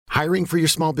Hiring for your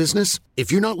small business?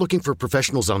 If you're not looking for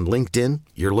professionals on LinkedIn,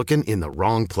 you're looking in the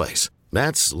wrong place.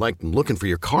 That's like looking for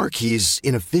your car keys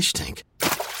in a fish tank.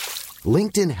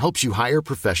 LinkedIn helps you hire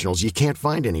professionals you can't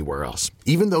find anywhere else,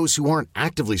 even those who aren't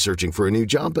actively searching for a new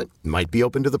job but might be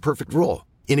open to the perfect role.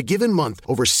 In a given month,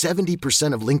 over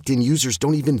 70% of LinkedIn users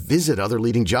don't even visit other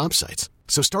leading job sites.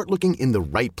 So start looking in the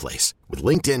right place. With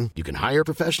LinkedIn, you can hire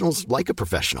professionals like a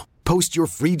professional. Post your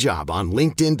free job on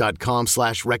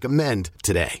linkedin.com/recommend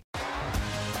today.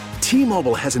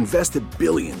 T-Mobile has invested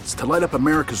billions to light up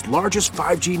America's largest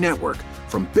 5G network,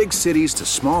 from big cities to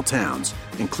small towns,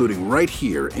 including right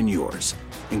here in yours.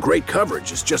 And great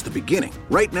coverage is just the beginning.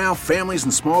 Right now, families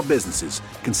and small businesses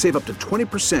can save up to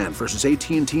 20% versus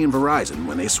AT&T and Verizon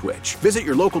when they switch. Visit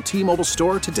your local T-Mobile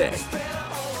store today.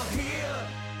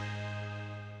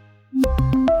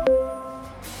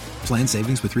 Plan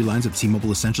savings with 3 lines of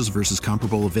T-Mobile Essentials versus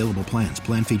comparable available plans.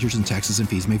 Plan features and taxes and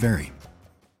fees may vary.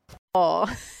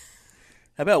 Oh.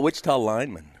 How about Wichita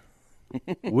linemen?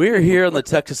 We're here on the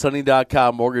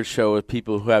TexasSunny.com mortgage show with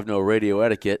people who have no radio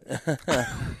etiquette.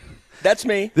 That's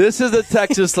me. This is the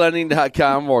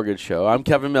TexasLending.com mortgage show. I'm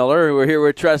Kevin Miller. We're here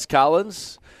with Tress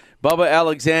Collins, Bubba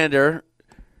Alexander,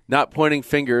 not pointing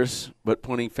fingers, but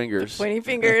pointing fingers. Pointing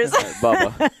fingers.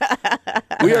 Bubba.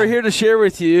 We are here to share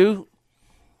with you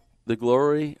the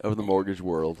glory of the mortgage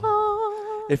world.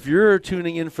 If you're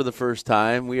tuning in for the first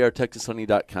time, we are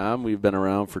TexasSunny.com. We've been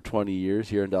around for 20 years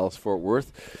here in Dallas-Fort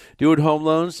Worth, doing home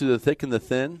loans through the thick and the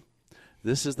thin.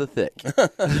 This is the thick. This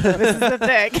is the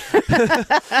thick.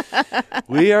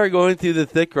 We are going through the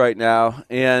thick right now,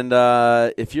 and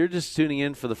if you're just tuning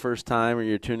in for the first time, or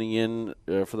you're tuning in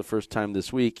for the first time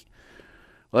this week,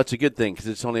 well, that's a good thing because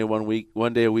it's only a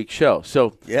one day a week show.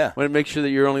 So yeah, I want to make sure that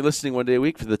you're only listening one day a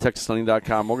week for the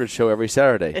TexasLending.com mortgage show every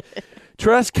Saturday.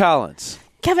 Tress Collins.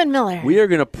 Kevin Miller. We are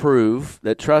going to prove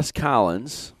that Tress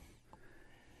Collins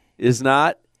is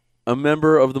not a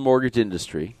member of the mortgage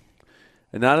industry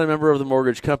and not a member of the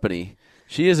mortgage company.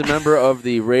 She is a member of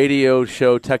the radio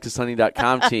show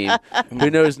TexasSunny.com team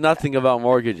who knows nothing about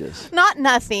mortgages. Not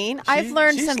nothing. I've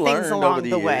learned some things along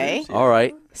the way. All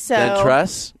right. So, then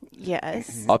Tress,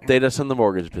 yes. update us on the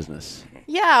mortgage business.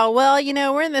 Yeah, well,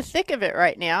 we're in the thick of it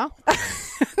right now.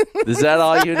 Is that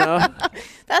all you know?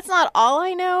 That's not all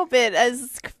I know, but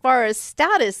as far as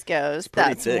status goes,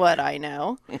 that's thick. what I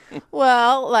know.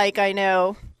 Well, like I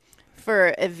know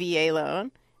for a VA loan,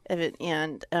 and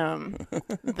You're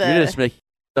just making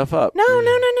stuff up. No.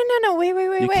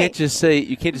 Wait. You can't just say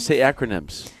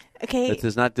acronyms. Okay.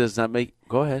 That does not make.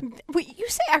 Go ahead. Wait, you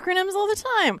say acronyms all the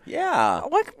time. Yeah.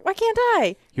 Why can't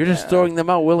I? You're just throwing them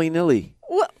out willy nilly.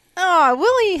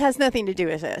 Willie has nothing to do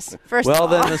with this. First of all.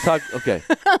 Well, then let's talk. Okay.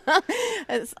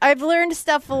 I've learned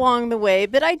stuff along the way,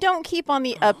 but I don't keep on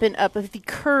the up and up of the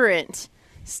current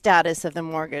status of the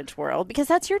mortgage world because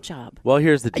that's your job. Well,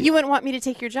 here's the deal. You wouldn't want me to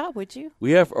take your job, would you?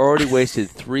 We have already wasted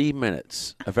 3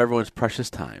 minutes of everyone's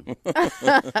precious time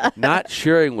not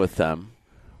sharing with them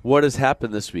what has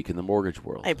happened this week in the mortgage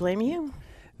world. I blame you.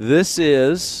 This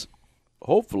is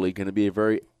hopefully going to be a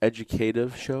very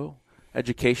educative show.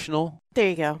 Educational. There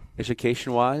you go.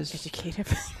 Education-wise.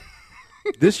 Educative.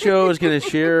 This show is going to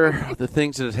share the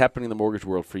things that is happening in the mortgage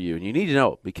world for you. And you need to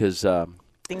know because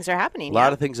things are happening. A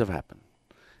lot of things have happened.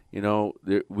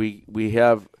 We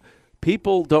have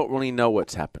people don't really know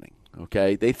what's happening.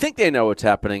 Okay, they think they know what's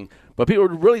happening, but people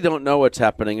really don't know what's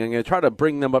happening. I'm going to try to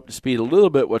bring them up to speed a little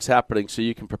bit what's happening so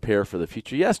you can prepare for the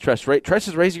future. Yes, Tress, right? Tress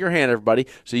is raising your hand, everybody.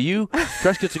 So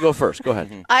Tress gets to go first. Go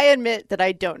ahead. I admit that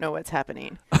I don't know what's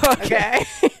happening. Okay.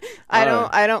 I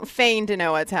don't feign to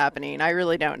know what's happening. I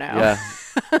really don't know. Yeah.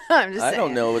 I'm just saying. I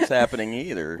don't know what's happening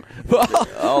either.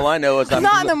 All I know is I'm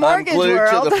not in the mortgage glued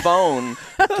world. to the phone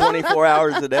 24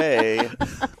 hours a day.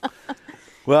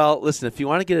 Well, listen, if you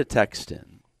want to get a text in,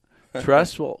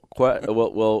 Tress will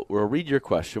read your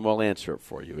question. We'll answer it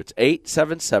for you. It's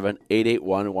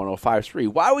 877-881-1053.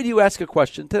 Why would you ask a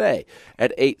question today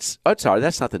at 8? Oh, sorry,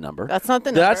 that's not the number. That's not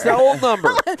the number. That's the old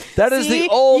number. That is See, the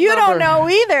old you number. don't know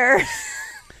either.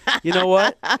 You know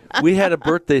what? We had a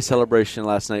birthday celebration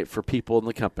last night for people in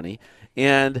the company,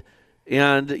 and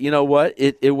you know what?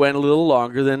 It went a little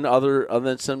longer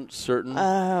than some certain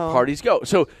parties go.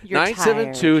 So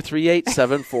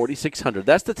 972-387-4600.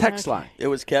 That's the text line. It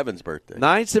was Kevin's birthday.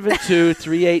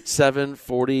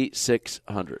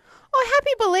 972-387-4600. Oh,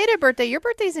 happy belated birthday. Your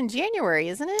birthday's in January,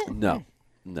 isn't it? No.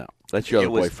 That's your other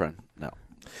boyfriend. No.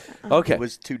 Okay. It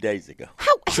was 2 days ago.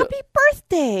 Happy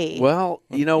birthday. Well,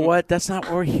 you know what? That's not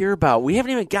what we're here about. We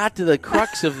haven't even got to the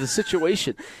crux of the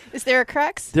situation. Is there a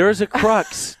crux? There is a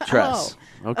crux, Tress.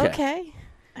 Okay.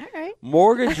 All right.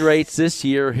 Mortgage rates this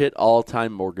year hit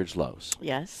all-time mortgage lows.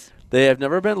 Yes. They have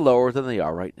never been lower than they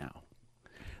are right now.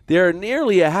 They are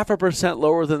nearly 0.5%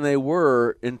 lower than they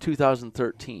were in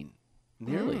 2013.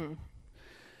 Nearly.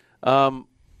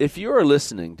 If you are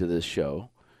listening to this show,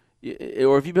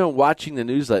 or if you've been watching the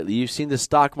news lately, you've seen the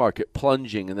stock market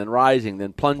plunging and then rising,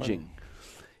 then plunging.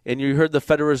 And you heard the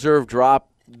Federal Reserve drop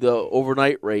the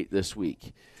overnight rate this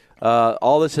week.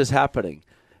 All this is happening.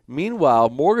 Meanwhile,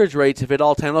 mortgage rates have hit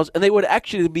all-time lows, and they would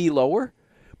actually be lower,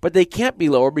 but they can't be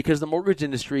lower because the mortgage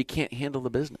industry can't handle the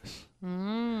business.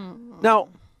 Now,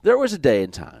 there was a day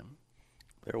in time.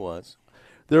 There was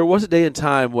a day in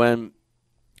time when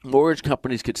mortgage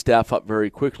companies could staff up very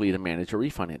quickly to manage a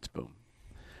refinance boom.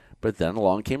 But then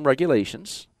along came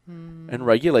regulations, and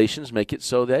regulations make it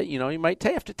so that, you might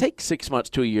have to take 6 months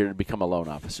to a year to become a loan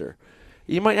officer.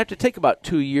 You might have to take about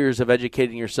 2 years of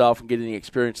educating yourself and getting the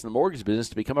experience in the mortgage business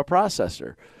to become a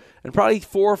processor, and probably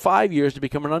 4 or 5 years to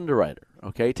become an underwriter.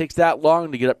 Okay, it takes that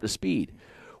long to get up to speed.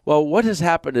 Well, what has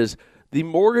happened is the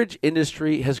mortgage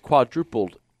industry has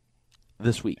quadrupled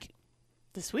this week.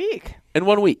 This week? In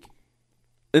 1 week.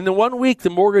 In the 1 week, the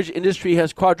mortgage industry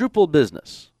has quadrupled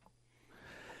business.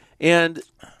 And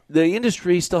the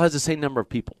industry still has the same number of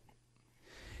people.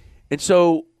 And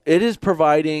so it is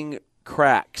providing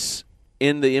cracks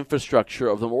in the infrastructure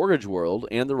of the mortgage world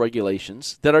and the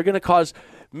regulations that are going to cause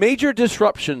major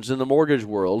disruptions in the mortgage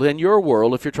world and your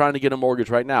world if you're trying to get a mortgage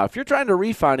right now. If you're trying to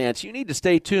refinance, you need to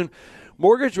stay tuned.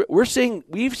 Mortgage,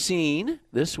 we've seen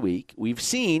this week,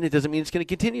 it doesn't mean it's going to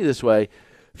continue this way,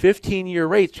 15-year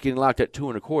rates getting locked at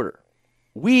 2.25%.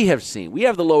 We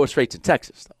have the lowest rates in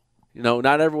Texas, though.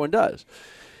 Not everyone does.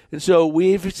 And so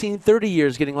we've seen 30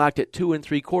 years getting locked at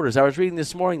 2.75%. I was reading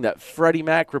this morning that Freddie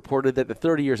Mac reported that the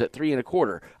 30 years at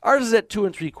 3.25%. Ours is at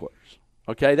 2.75%.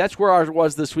 Okay, that's where ours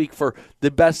was this week for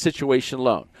the best situation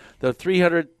loan. The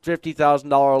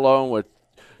 $350,000 loan with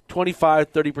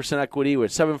 25, 30% equity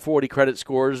with 740 credit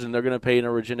scores, and they're going to pay an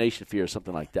origination fee or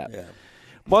something like that. Yeah.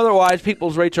 Otherwise,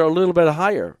 people's rates are a little bit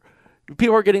higher.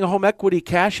 People are getting a home equity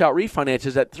cash out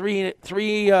refinances at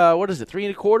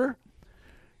 3.25%?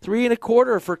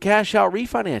 3.25% for cash out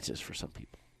refinances for some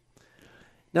people.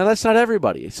 Now, that's not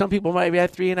everybody. Some people might be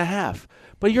at 3.5%.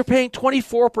 But you're paying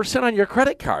 24% on your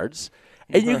credit cards,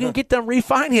 and you can get them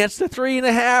refinanced to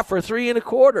 3.5% or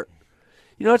 3.25%.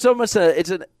 It's almost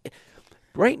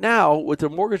right now, with the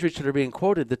mortgage rates that are being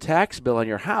quoted, the tax bill on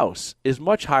your house is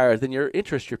much higher than your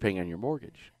interest you're paying on your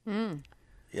mortgage.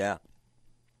 Yeah.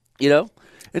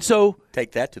 And so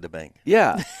take that to the bank.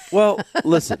 Yeah. Well,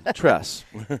 listen, Tress,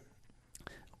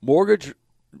 mortgage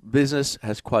business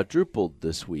has quadrupled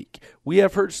this week. We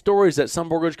have heard stories that some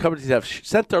mortgage companies have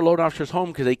sent their loan officers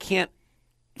home because they can't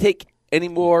take any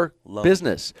more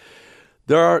business.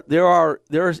 There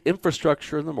is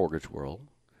infrastructure in the mortgage world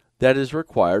that is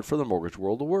required for the mortgage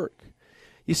world to work.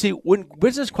 You see, when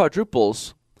business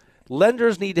quadruples,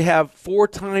 lenders need to have 4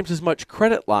 times as much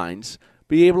credit lines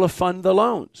be able to fund the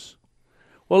loans.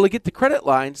 Well, to get the credit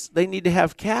lines, they need to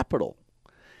have capital.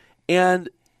 And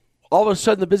all of a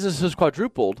sudden, the business has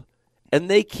quadrupled, and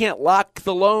they can't lock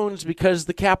the loans because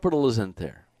the capital isn't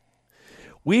there.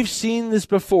 We've seen this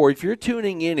before. If you're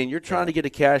tuning in and you're trying to get a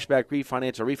cashback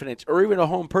refinance or even a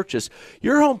home purchase,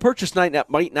 your home purchase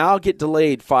might now get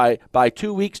delayed by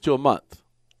 2 weeks to a month.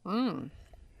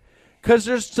 Because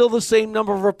there's still the same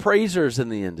number of appraisers in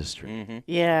the industry. Mm-hmm.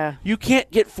 Yeah. You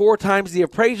can't get 4 times the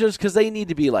appraisers because they need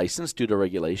to be licensed due to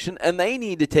regulation, and they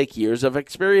need to take years of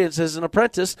experience as an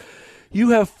apprentice. You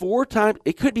have 4 times,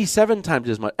 it could be 7 times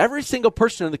as much. Every single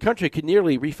person in the country can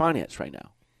nearly refinance right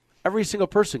now. Every single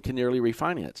person can nearly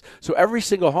refinance. So every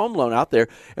single home loan out there,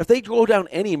 if they go down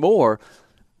any more,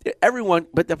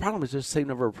 but the problem is there's the same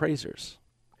number of appraisers.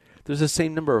 There's the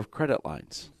same number of credit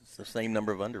lines. It's the same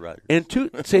number of underwriters. And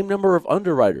same number of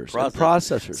underwriters and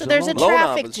processors. So there's a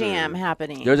traffic jam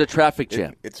happening. There's a traffic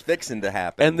jam. It's fixing to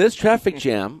happen. And this traffic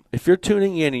jam, if you're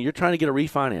tuning in and you're trying to get a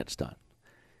refinance done,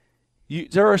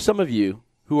 there are some of you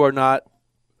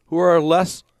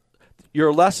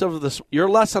you're less on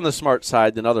the smart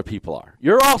side than other people are.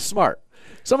 You're all smart.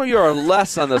 Some of you are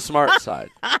less on the smart side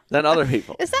than other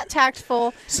people. Is that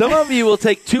tactful? Some of you will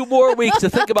take 2 more weeks to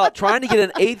think about trying to get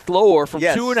an eighth lower from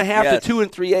 2.5 to 2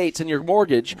 3/8 in your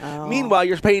mortgage. Oh. Meanwhile,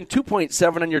 you're paying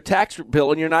 2.7 on your tax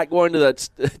bill, and you're not going to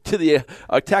the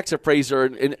tax appraiser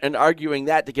and arguing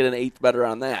that to get an eighth better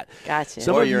on that.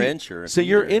 Gotcha. Or your insurance. So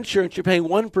your insurance, you're paying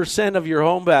 1% of your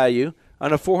home value.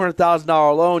 On a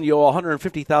 $400,000 loan, you owe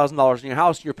 $150,000 in your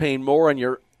house. You're paying more on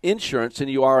your insurance than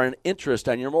you are in interest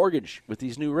on your mortgage with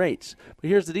these new rates. But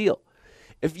here's the deal.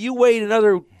 If you wait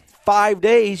another 5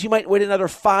 days, you might wait another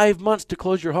 5 months to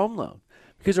close your home loan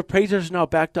because appraisers are now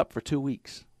backed up for 2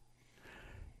 weeks.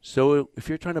 So if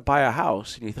you're trying to buy a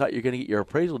house and you thought you're going to get your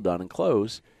appraisal done and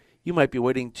close, you might be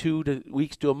waiting 2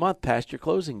 weeks to a month past your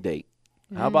closing date.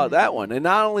 How about that one? And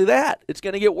not only that, it's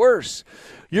going to get worse.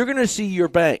 You're going to see your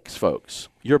banks, folks,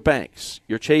 your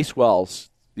Chase Wells,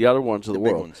 the other ones of the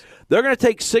world. Ones. They're going to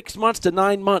take 6 months to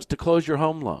 9 months to close your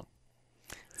home loan.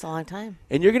 It's a long time.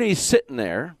 And you're going to be sitting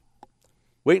there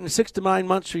waiting 6 to 9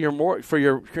 months for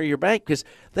your bank because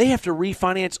they have to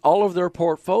refinance all of their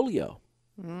portfolio.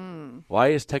 Why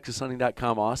is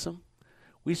TexasHoney.com awesome?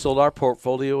 We sold our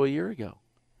portfolio a year ago.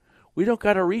 We don't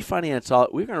got to refinance all.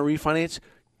 We're going to refinance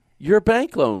your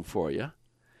bank loan for you,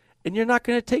 and you're not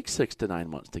going to take 6 to 9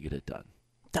 months to get it done.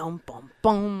 Dum, bum,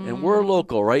 bum. And we're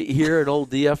local right here at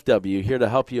Old DFW, here to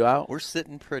help you out. We're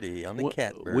sitting pretty on the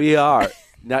catbird. We are.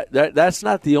 Now, that's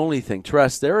not the only thing.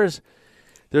 Tress, there's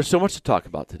so much to talk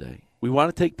about today. We want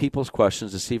to take people's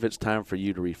questions to see if it's time for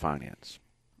you to refinance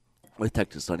with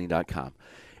TexasHoney.com.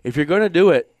 If you're going to do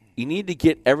it, you need to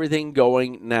get everything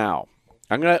going now.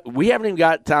 We haven't even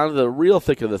got down to the real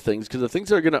thick of the things because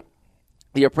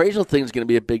the appraisal thing is going to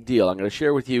be a big deal. I'm going to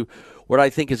share with you what I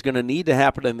think is going to need to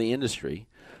happen in the industry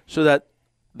so that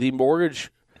the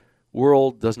mortgage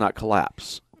world does not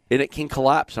collapse. And it can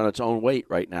collapse on its own weight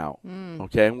right now.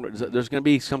 Okay? There's going to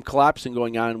be some collapsing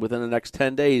going on within the next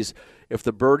 10 days. If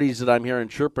the birdies that I'm hearing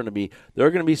chirping to me, there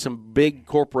are going to be some big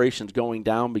corporations going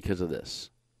down because of this.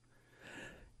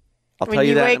 I'll tell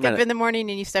you that in a minute. When you wake up in the morning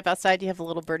and you step outside, you have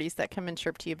little birdies that come and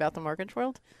chirp to you about the mortgage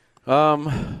world?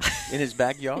 In his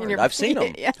backyard. I've seen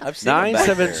them. Yeah. I've seen them.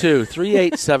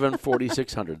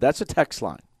 972-387-4600. That's a text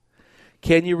line.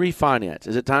 Can you refinance?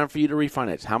 Is it time for you to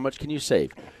refinance? How much can you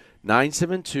save?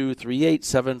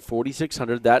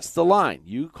 972-387-4600. That's the line.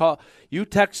 You call. You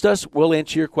text us. We'll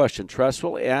answer your question. Tress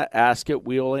will ask it.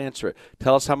 We'll answer it.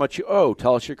 Tell us how much you owe.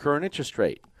 Tell us your current interest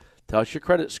rate. Tell us your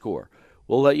credit score.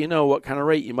 We'll let you know what kind of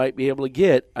rate you might be able to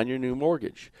get on your new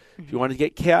mortgage. If you want to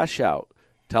get cash out,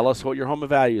 tell us what your home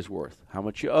value is worth, how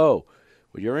much you owe,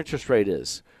 what your interest rate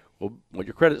is, what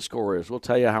your credit score is. We'll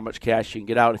tell you how much cash you can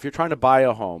get out. If you're trying to buy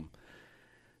a home,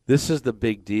 this is the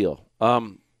big deal.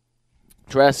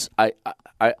 Tress,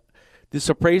 this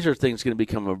appraiser thing is going to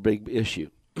become a big issue.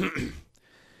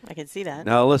 I can see that.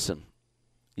 Now, listen,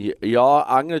 y'all,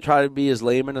 I'm going to try to be as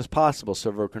layman as possible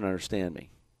so everyone can understand me.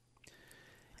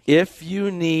 If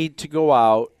you need to go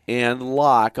out and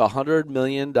lock $100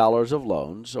 million of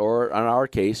loans, or in our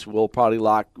case, we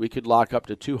could lock up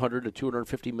to $200 to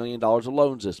 $250 million of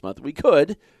loans this month. We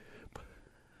could,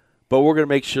 but we're going to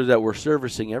make sure that we're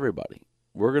servicing everybody.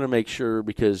 We're going to make sure,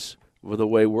 because with the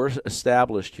way we're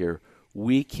established here,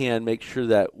 we can make sure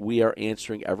that we are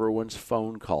answering everyone's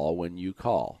phone call when you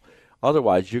call.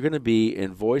 Otherwise, you're going to be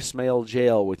in voicemail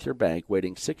jail with your bank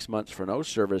waiting 6 months for no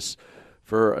service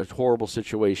for a horrible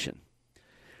situation.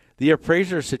 The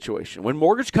appraiser situation. When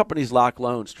mortgage companies lock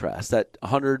loans, Tress, that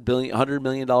 $100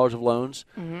 million of loans,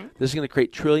 this is going to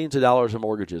create trillions of dollars of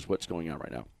mortgages, what's going on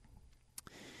right now.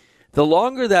 The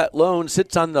longer that loan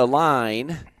sits on the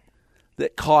line,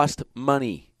 that costs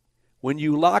money. When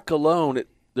you lock a loan,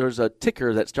 there's a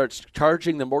ticker that starts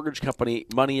charging the mortgage company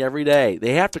money every day.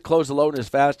 They have to close the loan as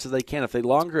fast as they can. If the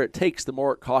longer it takes, the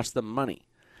more it costs them money.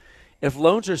 If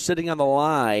loans are sitting on the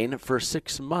line for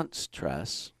 6 months,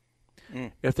 Tress,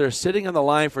 if they're sitting on the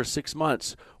line for 6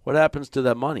 months, what happens to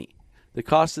that money? The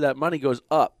cost of that money goes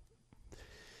up.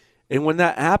 And when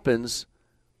that happens,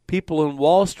 people in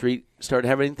Wall Street start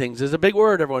having things. There's a big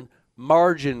word, everyone.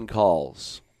 Margin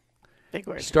calls. Big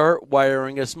word. Start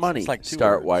wiring us money. It's like two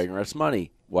Start words. wiring us money.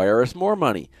 Wire us more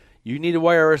money. You need to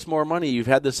wire us more money. You've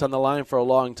had this on the line for a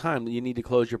long time. You need to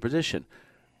close your position.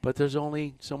 But there's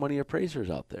only so many appraisers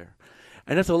out there.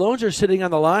 And if the loans are sitting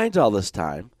on the lines all this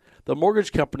time, the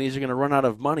mortgage companies are going to run out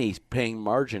of money paying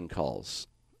margin calls.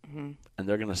 And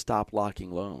they're going to stop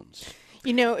locking loans.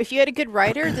 You know, if you had a good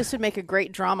writer, this would make a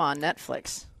great drama on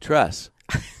Netflix. Tress,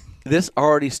 this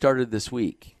already started this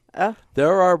week. Oh.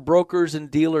 There are brokers and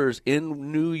dealers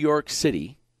in New York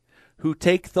City who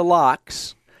take the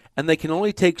locks, and they can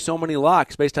only take so many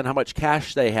locks based on how much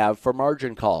cash they have for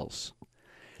margin calls.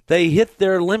 They hit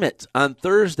their limit on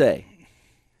Thursday.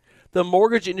 The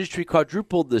mortgage industry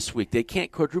quadrupled this week. They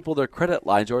can't quadruple their credit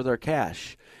lines or their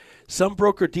cash. Some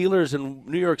broker-dealers in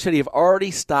New York City have already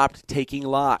stopped taking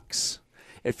locks.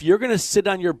 If you're going to sit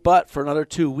on your butt for another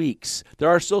 2 weeks, there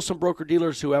are still some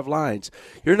broker-dealers who have lines.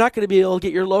 You're not going to be able to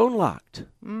get your loan locked.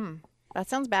 That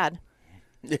sounds bad.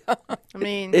 Yeah. I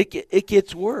mean, It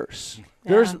gets worse.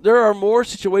 Yeah. There are more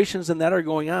situations than that are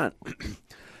going on.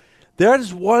 There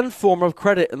is one form of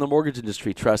credit in the mortgage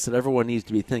industry, Trust, that everyone needs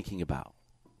to be thinking about.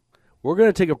 We're going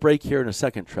to take a break here in a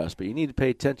second, Trust, but you need to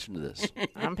pay attention to this.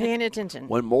 I'm paying attention.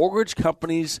 When mortgage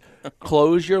companies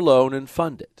close your loan and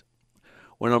fund it,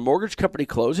 when a mortgage company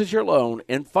closes your loan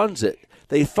and funds it,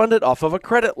 they fund it off of a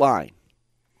credit line.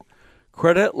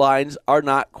 Credit lines are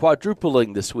not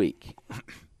quadrupling this week.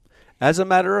 As a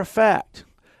matter of fact,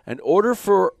 in order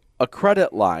for a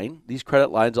credit line, these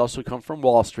credit lines also come from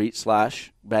Wall Street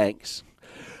 / banks.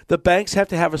 The banks have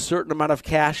to have a certain amount of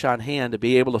cash on hand to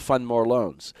be able to fund more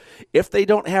loans. If they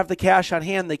don't have the cash on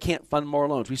hand, they can't fund more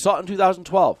loans. We saw it in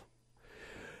 2012.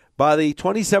 By the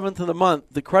 27th of the month,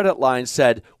 the credit line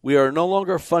said, we are no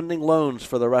longer funding loans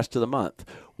for the rest of the month.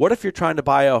 What if you're trying to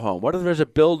buy a home? What if there's a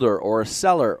builder or a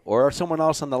seller or someone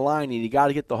else on the line and you got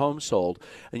to get the home sold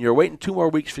and you're waiting 2 more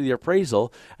weeks for the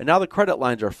appraisal and now the credit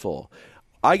lines are full?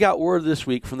 I got word this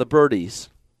week from the Birdies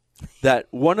that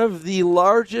one of the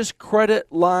largest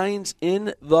credit lines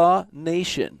in the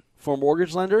nation for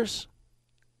mortgage lenders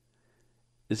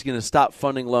is going to stop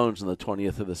funding loans on the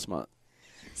 20th of this month.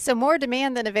 So more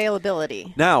demand than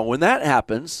availability. Now, when that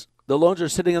happens, the loans are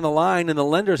sitting on the line and the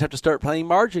lenders have to start playing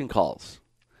margin calls.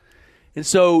 And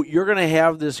so you're going to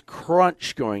have this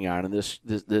crunch going on in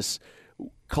this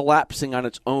collapsing on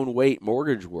its own weight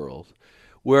mortgage world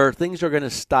where things are going to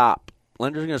stop.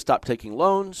 Lenders are going to stop taking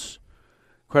loans.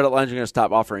 Credit lines are going to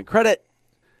stop offering credit.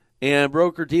 And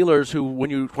broker-dealers who, when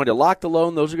you want to lock the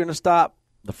loan, those are going to stop.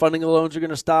 The funding of the loans are going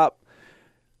to stop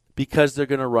because they're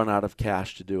going to run out of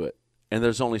cash to do it. And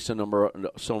there's only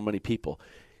so many people.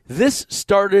 This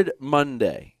started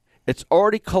Monday. It's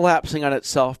already collapsing on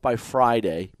itself by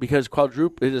Friday because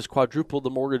it has quadrupled the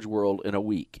mortgage world in a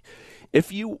week.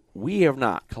 We have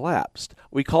not collapsed.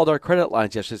 We called our credit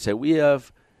lines yesterday. We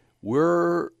have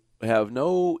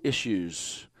no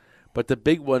issues, but the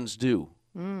big ones do.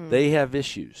 They have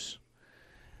issues.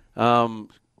 And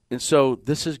so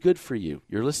this is good for you.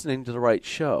 You're listening to the right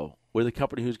show with a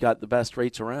company who's got the best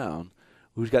rates around,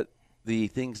 who's got the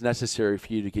things necessary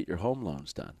for you to get your home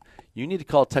loans done. You need to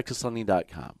call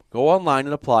TexasLending.com. Go online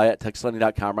and apply at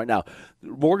TexasLending.com right now.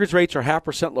 Mortgage rates are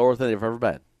 0.5% lower than they've ever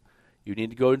been. You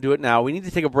need to go and do it now. We need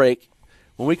to take a break.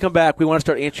 When we come back, we want to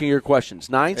start answering your questions.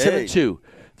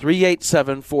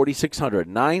 972-387-4600.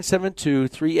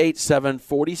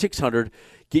 972-387-4600.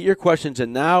 Get your questions,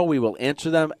 and now we will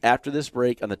answer them after this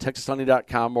break on the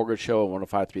TexasLending.com Mortgage Show on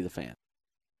 105.3 The Fan.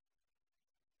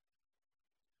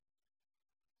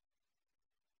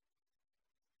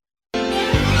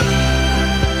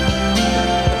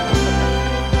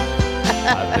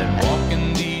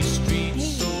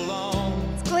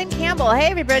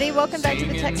 Hey, everybody. Welcome back to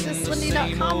the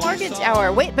TexasLending.com Mortgage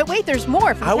Hour. Wait, there's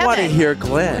more from Kevin. I want to hear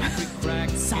Glenn.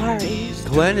 Sorry.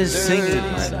 Glenn is singing.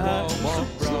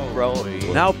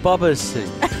 Now Bubba's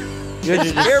singing. You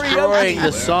guys are destroying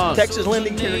the song. Texas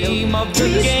Lending karaoke.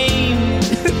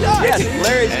 Yes,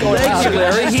 Larry's going. Thank you,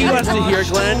 Larry. He wants to hear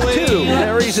Glenn, too.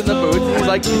 Larry's in the booth. He's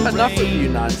like, enough of you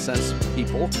nonsense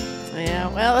people.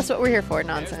 Yeah, well, that's what we're here for,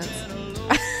 nonsense.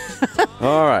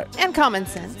 All right. And common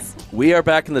sense. We are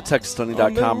back in the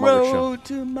TexasLending.com Mortgage Show.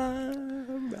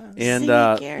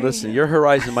 And listen, your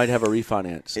horizon might have a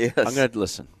refinance. Yes. I'm going to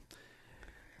listen.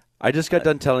 I just got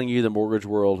done telling you the mortgage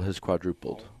world has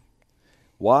quadrupled.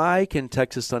 Why can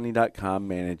TexasLending.com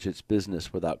manage its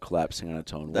business without collapsing on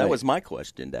its own way? That was my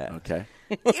question, Dad. Okay.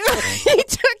 He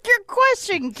took your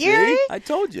question, Gary. See? I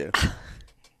told you.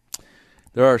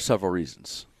 There are several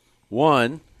reasons.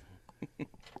 One,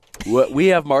 we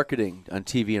have marketing on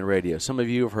TV and radio. Some of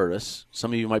you have heard us.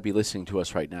 Some of you might be listening to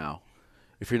us right now.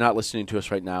 If you're not listening to us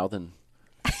right now, then,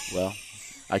 well,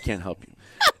 I can't help you.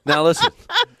 Now, listen.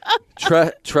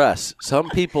 Tress, some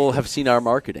people have seen our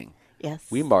marketing. Yes.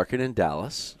 We market in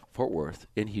Dallas, Fort Worth,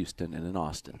 in Houston, and in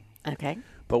Austin. Okay.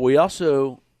 But we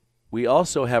also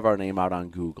have our name out on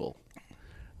Google.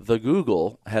 The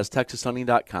Google has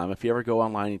TexasLending.com. If you ever go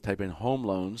online and type in home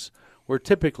loans, we're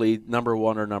typically number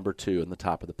 1 or number 2 on the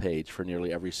top of the page for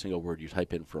nearly every single word you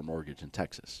type in for a mortgage in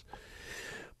Texas.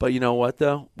 But you know what,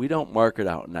 though? We don't market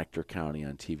out in Ector County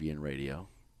on TV and radio,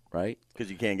 right?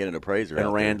 Because you can't get an appraiser in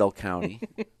out Randall County.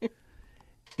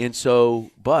 And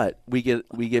so, but we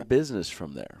get business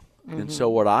from there. Mm-hmm. And so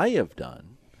what I have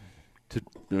done to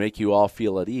make you all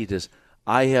feel at ease is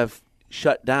I have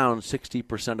shut down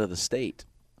 60% of the state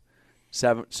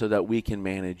so that we can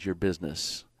manage your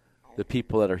business. The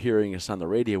people that are hearing us on the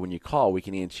radio, when you call, we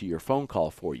can answer your phone call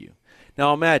for you.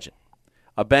 Now imagine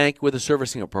a bank with a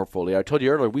servicing portfolio. I told you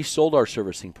earlier, we sold our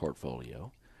servicing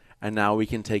portfolio, and now we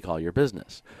can take all your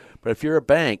business. But if you're a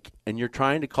bank and you're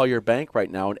trying to call your bank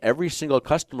right now and every single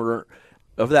customer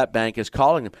of that bank is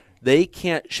calling them, they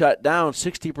can't shut down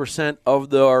 60% of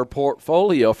their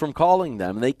portfolio from calling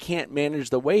them. They can't manage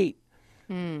the wait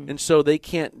And so they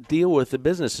can't deal with the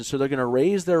business. And so they're going to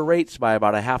raise their rates by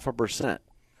about 0.5%.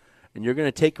 And you're going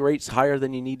to take rates higher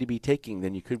than you need to be taking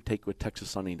than you could take with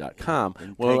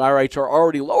TexasLending.com. Well, our rates are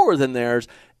already lower than theirs,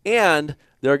 and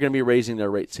they're going to be raising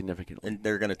their rates significantly. And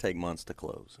they're going to take months to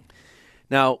close.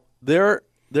 Now, there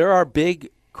are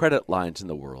big credit lines in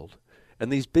the world, and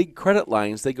these big credit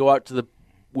lines, they go out to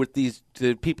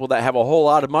people that have a whole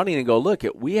lot of money and go, look,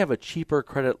 we have a cheaper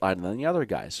credit line than the other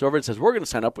guys. So everyone says, we're going to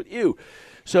sign up with you.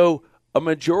 So a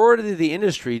majority of the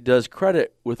industry does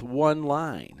credit with one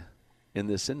line in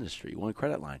this industry, one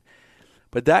credit line.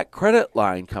 But that credit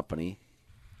line company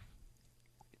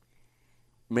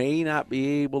may not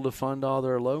be able to fund all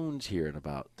their loans here in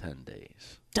about 10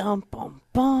 days. Dum, bum,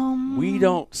 bum. We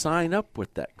don't sign up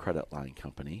with that credit line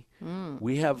company.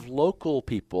 We have local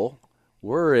people.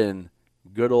 We're in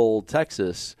good old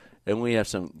Texas, and we have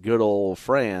some good old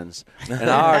friends. And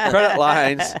our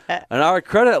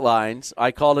credit lines,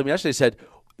 I called them yesterday,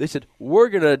 they said, we're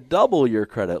going to double your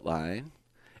credit line,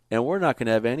 and we're not going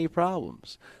to have any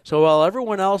problems. So while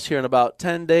everyone else here in about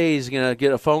 10 days is going to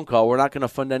get a phone call, we're not going to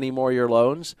fund any more of your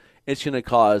loans, it's going to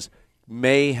cause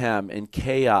mayhem and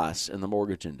chaos in the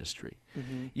mortgage industry.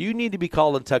 You need to be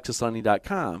calling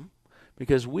TexasLending.com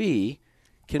because we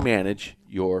can manage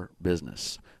your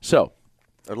business. So,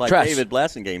 or like Tress. David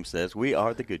Blassingame says, we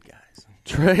are the good guys.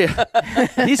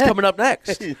 He's coming up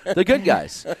next. The good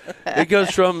guys. It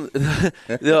goes from the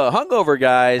hungover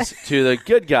guys to the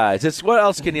good guys. It's what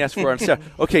else can you ask for on Saturday?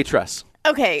 Okay, Tress.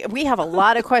 Okay, we have a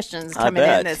lot of questions coming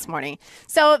in this morning.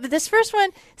 So this first one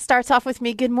starts off with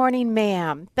me. Good morning,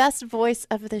 ma'am. Best voice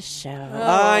of the show.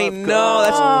 I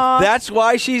know. That's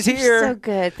why she's here. So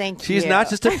good. Thank you. She's not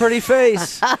just a pretty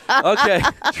face. Okay,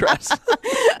 Tress.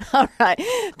 All right.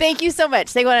 Thank you so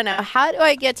much. They want to know, how do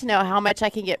I get to know how much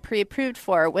I can get pre-approved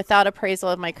for without appraisal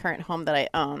of my current home that I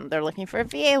own? They're looking for a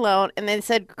VA loan, and they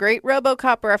said, great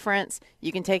RoboCop reference.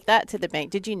 You can take that to the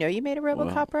bank. Did you know you made a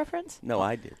RoboCop reference? No,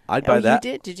 I did. I'd buy that.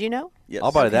 You did? Did you know? Yes.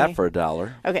 I'll buy that for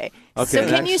 $1. Okay. Okay, So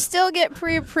can next. you still get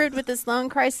pre-approved with this loan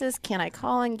crisis? Can I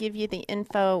call and give you the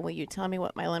info? Will you tell me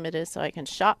what my limit is so I can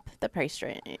shop the price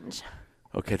range?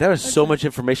 Okay, that was so much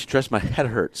information, Tress. My head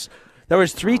hurts. There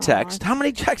was 3 texts. How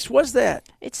many texts was that?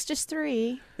 It's just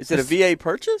 3. Is it a VA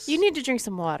purchase? You need to drink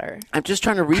some water. I'm just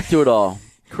trying to read through it all.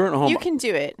 Current home. You can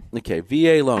do it. Okay,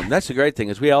 VA loan. That's the great thing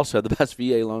is we also have the best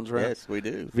VA loans around. Yes, we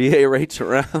do. VA rates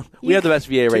around. We have the best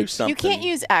VA rates. something. You can't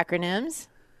use acronyms.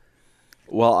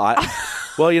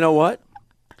 Well, you know what?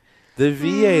 The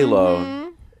VA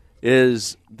loan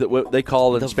is what they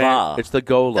call in The Spanish. VA. It's the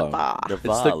Go loan. The It's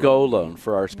VA the Go loan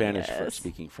for our Spanish Yes.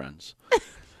 speaking friends.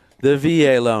 The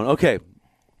VA loan. Okay.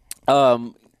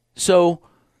 So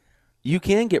you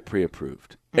can get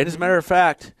pre-approved. And as a matter of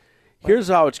fact, here's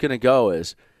how it's going to go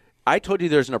is I told you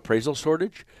there's an appraisal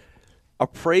shortage.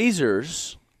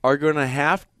 Appraisers are going to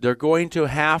have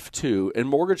to, and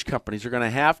mortgage companies are going to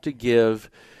have to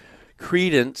give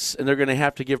credence, and they're going to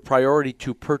have to give priority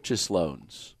to purchase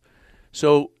loans.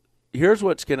 So here's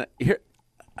what's going to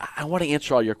I want to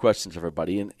answer all your questions,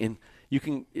 everybody, and you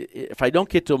can, if I don't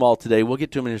get to them all today, we'll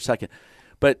get to them in a second.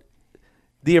 But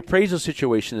the appraisal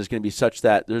situation is going to be such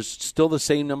that there's still the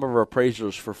same number of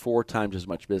appraisers for 4 times as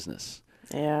much business.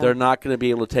 Yeah. They're not going to be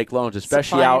able to take loans,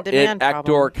 especially Supply and out in demand Ector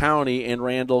problem. County and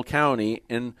Randall County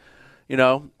and,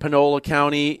 Panola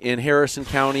County and Harrison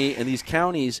County and these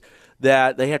counties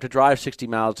that they have to drive 60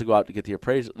 miles to go out to get the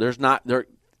appraisal.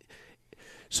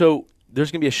 So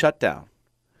there's going to be a shutdown.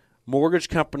 Mortgage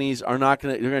companies are not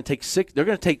going to. They're going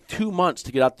to take 2 months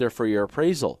to get out there for your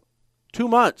appraisal. 2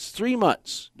 months, 3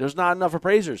 months. There's not enough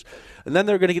appraisers, and then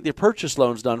they're going to get the purchase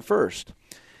loans done first.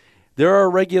 There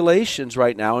are regulations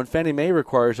right now, and Fannie Mae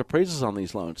requires appraisals on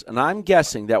these loans. And I'm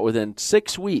guessing that within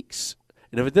 6 weeks,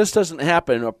 and if this doesn't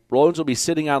happen, loans will be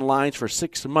sitting on lines for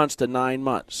 6 months to 9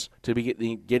 months to be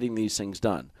getting these things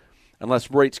done, unless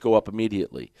rates go up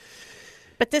immediately.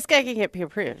 But this guy can get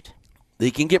pre-approved. They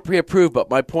can get pre-approved,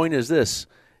 but my point is this.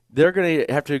 They're going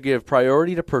to have to give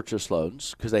priority to purchase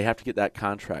loans because they have to get that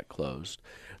contract closed.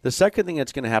 The second thing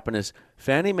that's going to happen is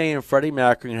Fannie Mae and Freddie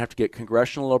Mac are going to have to get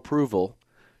congressional approval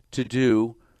to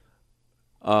do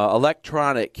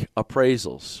electronic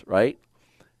appraisals, right?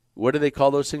 What do they call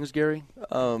those things, Gary?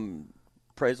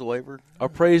 Appraisal waiver?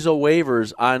 Appraisal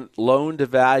waivers on loan to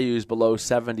values below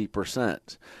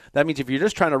 70%. That means if you're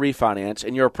just trying to refinance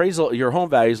and your home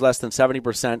value is less than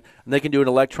 70%, and they can do an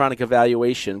electronic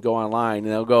evaluation, go online,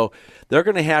 and they're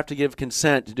going to have to give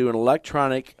consent to do an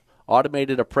electronic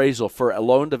automated appraisal for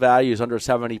loan to values under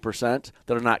 70%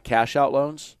 that are not cash out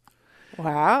loans.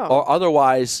 Wow. Or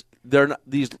otherwise, they're not,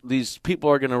 these people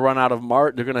are going to run out of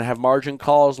they're going to have margin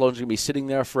calls. Loans are going to be sitting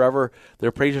there forever. Their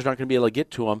appraisers aren't going to be able to get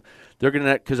to them. They're going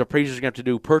to, because appraisers are going to have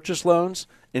to do purchase loans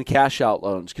and cash out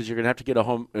loans, because you're going to have to get a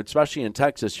home, especially in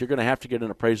Texas. You're going to have to get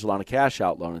an appraisal on a cash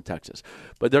out loan in Texas.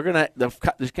 But they're going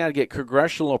to get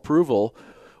congressional approval,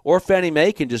 or Fannie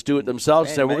Mae can just do it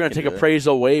themselves. So we're going to take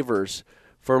appraisal waivers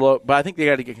but I think they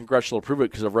got to get congressional approval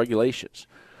because of regulations.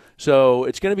 So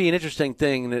it's going to be an interesting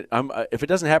thing. That if it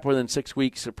doesn't happen within 6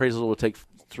 weeks, appraisal will take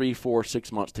 3, 4,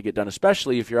 6 months to get done,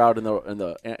 especially if you're out in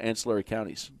the ancillary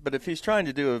counties. But if he's trying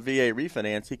to do a VA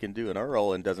refinance, he can do an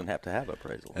IRRRL and doesn't have to have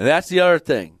appraisal. And that's the other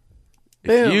thing.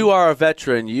 Boom. If you are a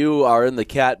veteran, you are in the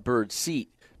catbird seat,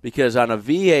 because on a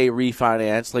VA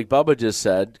refinance, like Bubba just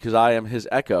said, because I am his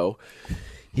echo,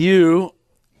 you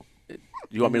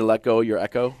want me to let go of your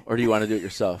echo, or do you want to do it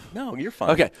yourself? No, you're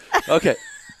fine. Okay.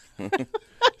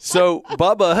 So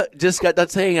Bubba just got done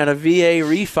saying on a VA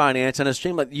refinance on a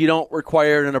stream, like, you don't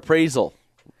require an appraisal.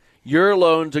 Your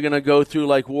loans are going to go through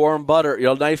like warm butter,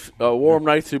 warm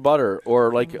knife through butter,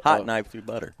 or like hot knife through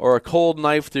butter, or a cold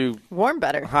knife through warm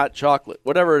butter, hot chocolate,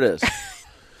 whatever it is.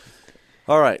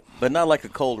 All right, but not like a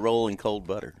cold roll in cold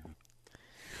butter.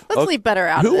 Let's leave butter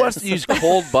out. Who wants to use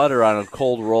cold butter on a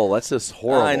cold roll? That's just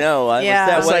horrible. I know.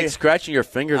 That's like scratching your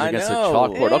fingers against a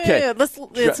chalkboard. Okay, let's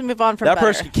move on from that butter.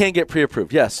 person can get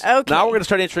pre-approved. Yes. Okay. Now we're going to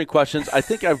start answering questions. I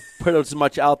think I've put as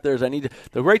much out there as I need.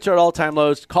 The rates are at all-time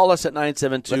lows. Call us at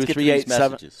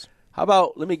 972-387. How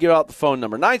about, let me give out the phone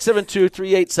number,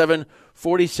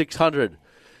 972-387-4600.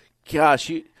 Gosh,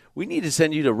 we need to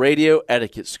send you to radio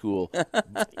etiquette school.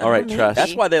 All right, Tress.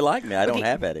 That's why they like me. I don't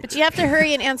have etiquette. But you have to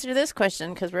hurry and answer this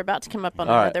question, because we're about to come up on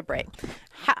another break.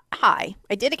 Hi.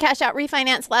 I did a cash-out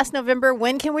refinance last November.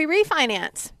 When can we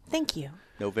refinance? Thank you.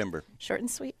 November. Short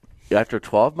and sweet. After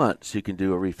 12 months, you can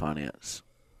do a refinance.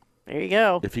 There you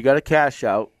go. If you got a cash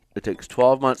out, it takes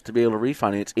 12 months to be able to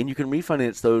refinance, and you can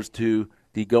refinance those to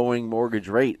the going mortgage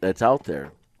rate that's out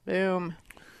there. Boom.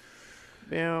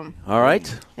 Boom. All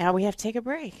right. Now we have to take a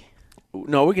break.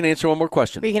 No, we can answer one more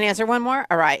question. We can answer one more?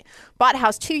 All right. Bought a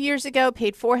house 2 years ago,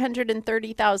 paid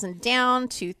 $430,000 down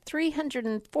to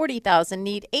 $340,000.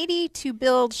 Need 80 to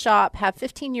build shop, have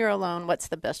 15-year loan. What's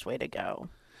the best way to go?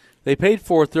 They paid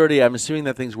 $430,000. I'm assuming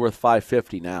that thing's worth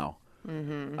 $550,000 now.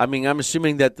 Mm-hmm. I mean, I'm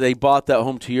assuming that they bought that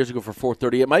home 2 years ago for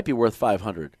 $430,000. It might be worth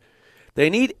 $500,000. They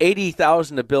need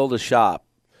 $80,000 to build a shop.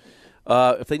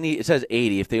 If they need, it says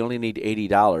 80. If they only need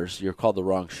 $80, you're called the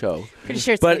wrong show. Pretty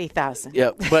sure it's 80,000. Yeah,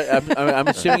 but I'm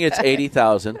assuming it's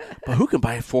 80,000. But who can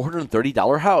buy a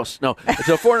 $430 house? No, it's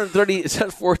a 430. It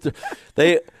says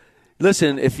 430.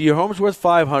 Listen. If your home's worth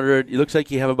 $500, it looks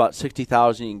like you have about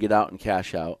 $60,000. You can get out and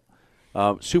cash out.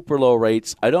 Super low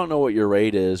rates. I don't know what your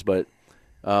rate is, but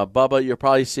Bubba, you're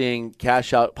probably seeing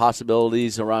cash out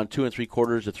possibilities around 2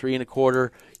 3/4 to 3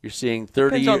 1/4. You're seeing 30.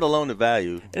 Depends on the loan to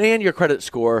value and your credit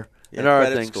score. Yeah,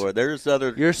 credit score. There's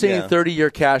other. You're seeing 30-year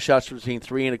cash outs between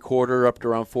 3 1/4 up to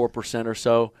around 4% or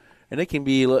so, and it can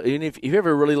be, even if you have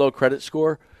a really low credit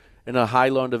score and a high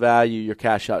loan to value, your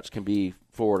cash outs can be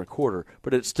 4 1/4,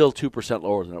 but it's still 2%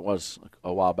 lower than it was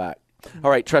a while back. All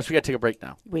right, Tress, we got to take a break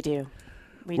now. We do.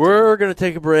 We're going to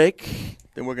take a break.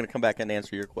 Then we're going to come back and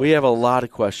answer your question. We have a lot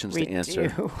of questions to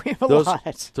answer. We have a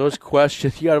lot. Those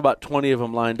questions, you got about 20 of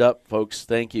them lined up, folks.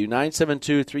 Thank you.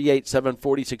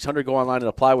 972-387-4600. Go online and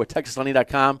apply with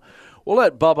TexasHoney.com. We'll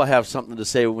let Bubba have something to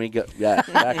say when we get back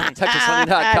at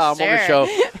TexasHoney.com. Sure. Morning Show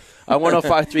on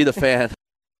 105.3 The Fan.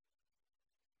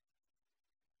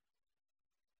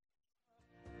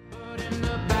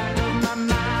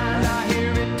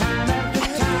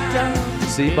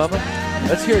 See, Bubba?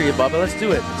 Let's hear you, Bubba. Let's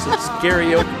do it. It's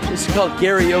karaoke. This is called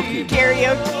karaoke.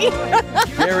 Karaoke.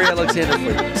 Gary Alexander for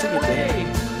you. Sing it, Dave.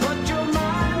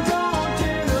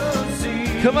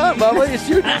 Come on, Bubba.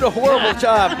 You're doing a horrible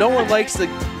job. No one likes the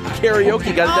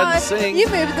karaoke guy that doesn't sing. You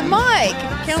moved the mic.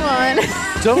 Come on.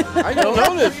 I don't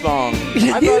know this song.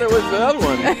 I thought it was the other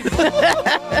one.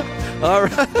 All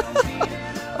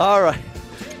right. All right.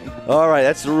 All right,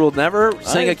 that's the rule. Never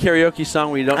sing a karaoke song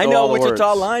when you don't know all the words. I know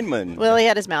Wichita lineman. Willie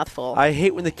had his mouth full. I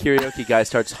hate when the karaoke guy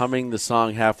starts humming the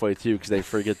song halfway through because they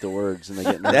forget the words and they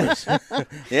get nervous.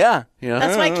 Yeah.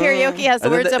 That's why karaoke has the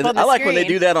words up on the screen. I like when they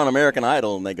do that on American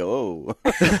Idol and they go, oh.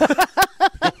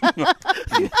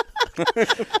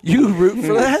 You root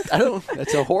for that?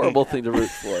 That's a horrible thing to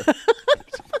root for.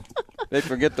 They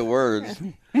forget the words.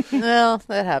 Well,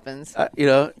 that happens.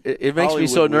 It makes me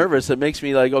so nervous. It makes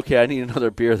me like, okay, I need another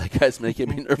beer. That guy's making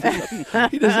me nervous.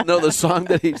 He doesn't know the song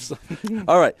that he's.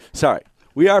 All right, sorry.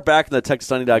 We are back in the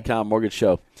TexasHoney.com Mortgage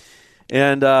Show,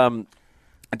 and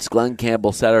it's Glenn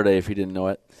Campbell Saturday. If you didn't know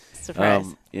it, Surprise!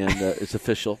 And it's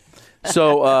official.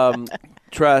 So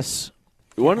Tress,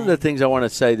 one of the things I want to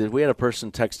say that we had a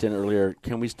person text in earlier,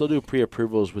 can we still do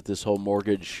pre-approvals with this whole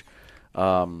mortgage,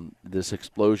 this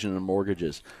explosion in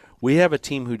mortgages? We have a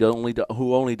team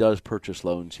who only does purchase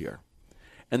loans here.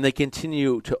 And they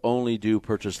continue to only do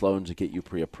purchase loans to get you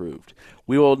pre-approved.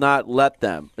 We will not let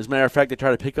them. As a matter of fact, they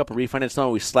try to pick up a refinance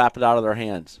loan, we slap it out of their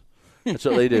hands. That's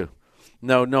what they do.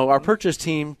 No, our purchase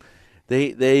team,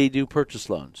 they do purchase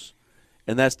loans.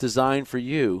 And that's designed for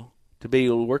you to be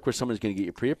able to work with someone who's going to get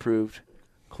you pre-approved,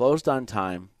 closed on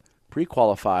time,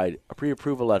 pre-qualified, a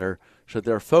pre-approval letter, so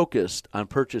they're focused on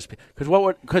purchase. Because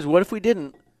what if we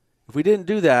didn't? If we didn't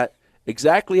do that,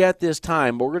 exactly at this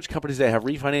time, mortgage companies that have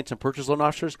refinance and purchase loan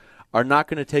officers are not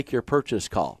going to take your purchase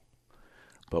call.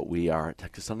 But we are at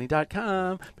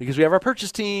TexasOnly.com because we have our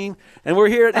purchase team, and we're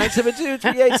here at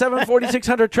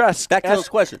 972-387-4600 Trust. Back to those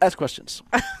questions. Ask questions.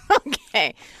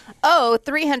 Okay.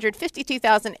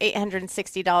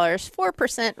 $352,860,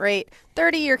 4% rate,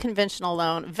 30-year conventional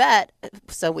loan, vet.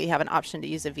 So we have an option to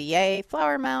use a VA.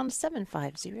 Flower Mound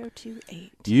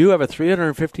 75028. You have a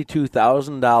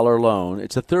 $352,000 loan.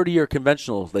 It's a 30-year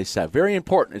conventional, they said. Very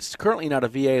important. It's currently not a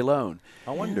VA loan.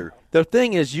 I wonder. The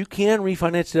thing is, you can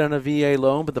refinance it on a VA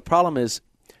loan, but the problem is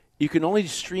you can only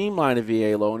streamline a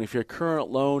VA loan if your current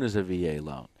loan is a VA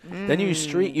loan. Then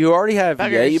you already have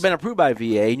VA, you've been approved by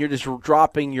VA, and you're just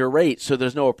dropping your rate, so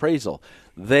there's no appraisal.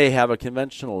 They have a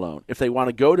conventional loan. If they want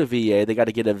to go to VA, they got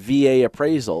to get a VA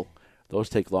appraisal. Those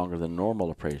take longer than normal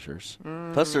appraisers.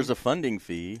 Plus, there's a funding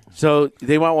fee. So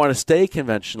they might want to stay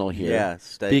conventional here. Yeah,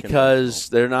 stay because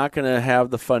they're not going to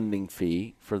have the funding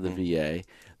fee for the VA.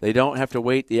 They don't have to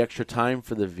wait the extra time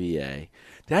for the VA.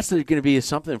 That's going to be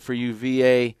something for you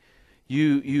VA.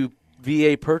 You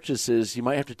VA purchases, you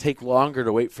might have to take longer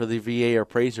to wait for the VA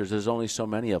appraisers. There's only so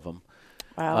many of them.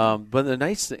 Wow. But the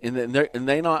nice thing, and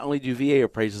they not only do VA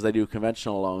appraisals, they do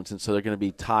conventional loans, and so they're going to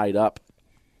be tied up.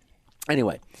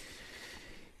 Anyway,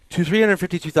 to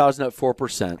 $352,000 at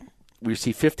 4%. We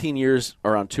see 15 years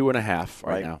around 2.5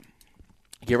 right now.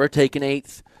 Give or take an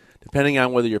eighth, depending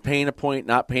on whether you're paying a point,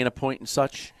 not paying a point, and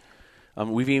such.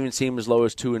 We've even seen them as low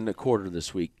as 2.25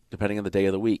 this week, depending on the day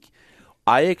of the week.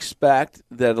 I expect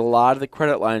that a lot of the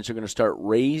credit lines are going to start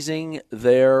raising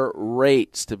their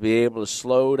rates to be able to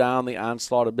slow down the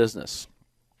onslaught of business.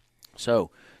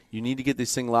 So you need to get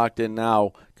this thing locked in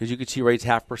now because you could see rates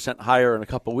 0.5% higher in a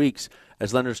couple of weeks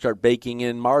as lenders start baking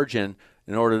in margin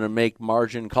in order to make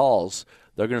margin calls.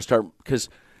 They're going to start because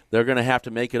they're going to have to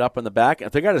make it up in the back.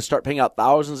 If they got to start paying out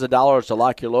thousands of dollars to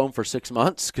lock your loan for 6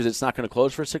 months because it's not going to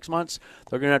close for 6 months,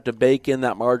 they're going to have to bake in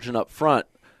that margin up front.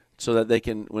 So that they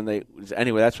can,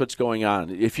 anyway, that's what's going on.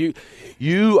 If you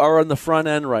are on the front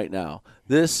end right now,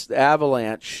 this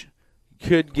avalanche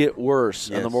could get worse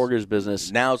in the mortgage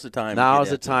business. Now's the time. Now's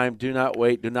the time. Do not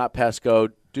wait. Do not pass go.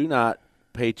 Do not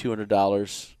pay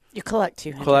 $200. You collect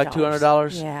 $200. Collect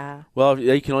 $200? Yeah. Well,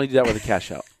 you can only do that with a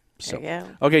cash out. So. There you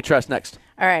go. Okay, Trust, next.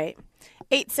 All right.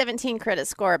 817 credit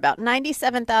score, about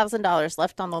 $97,000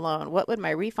 left on the loan. What would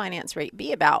my refinance rate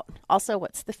be about? Also,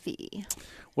 what's the fee?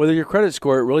 Whether your credit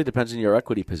score, it really depends on your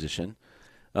equity position.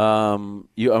 You have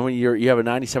a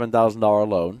 $97,000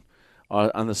 loan.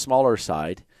 On the smaller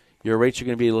side, your rates are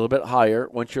going to be a little bit higher.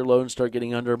 Once your loans start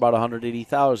getting under about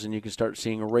 $180,000, you can start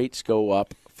seeing rates go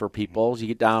up for people. As you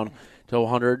get down to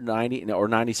 $190,000 or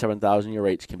 $97,000, your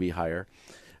rates can be higher.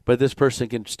 But this person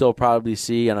can still probably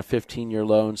see on a 15-year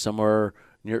loan somewhere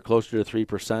near closer to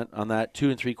 3% on that,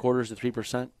 2.75% to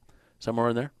 3%, somewhere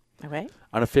in there. Okay.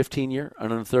 On a 15-year,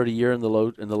 and on a 30-year in the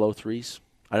low threes.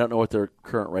 I don't know what their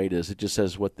current rate is. It just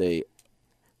says what they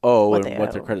owe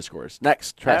what their credit score is.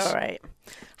 Next, Tress. All right.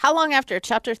 How long after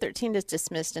Chapter 13 is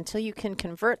dismissed until you can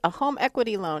convert a home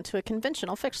equity loan to a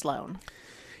conventional fixed loan?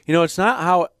 It's not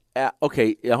how.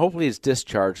 Hopefully it's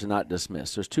discharged and not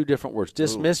dismissed. There's two different words.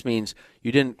 Dismiss means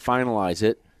you didn't finalize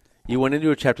it. You went into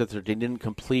a Chapter 13, didn't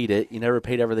complete it. You never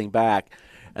paid everything back,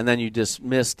 and then you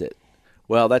dismissed it.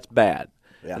 Well, that's bad.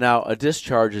 Yeah. Now, a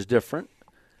discharge is different,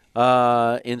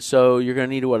 and so you're going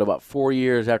to need, about 4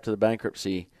 years after the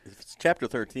bankruptcy. If it's Chapter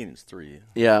 13, it's 3.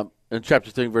 Yeah, in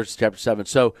Chapter 13 versus Chapter 7.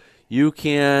 So you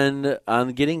can,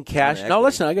 on getting cash. Now,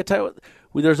 listen, I got to tell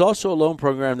you, there's also a loan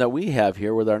program that we have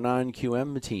here with our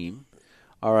non-QM team,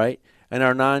 all right? And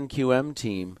our non-QM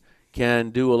team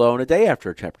can do a loan a day after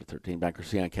a Chapter 13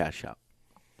 bankruptcy on cash out.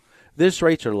 This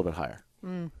rates are a little bit higher.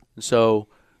 So,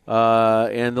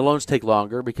 and the loans take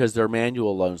longer because they're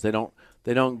manual loans. They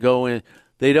don't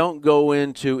go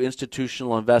into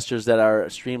institutional investors that are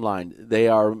streamlined. They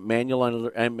are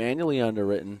manually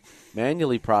underwritten,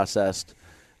 manually processed.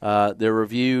 They're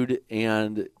reviewed,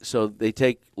 and so they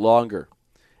take longer.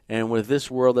 And with this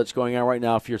world that's going on right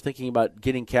now, if you're thinking about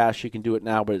getting cash, you can do it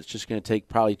now, but it's just going to take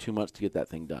probably 2 months to get that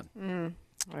thing done.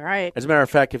 All right. As a matter of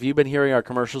fact, if you've been hearing our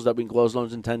commercials that we can close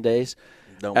loans in 10 days,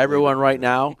 Don't everyone believe it. right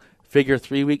now, figure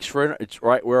 3 weeks for it's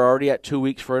right. We're already at 2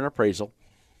 weeks for an appraisal.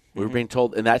 We're being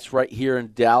told, and that's right here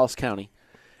in Dallas County,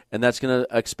 and that's going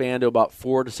to expand to about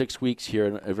 4 to 6 weeks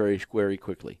here very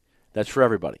quickly. That's for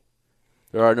everybody.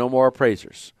 There are no more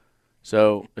appraisers.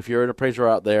 So if you're an appraiser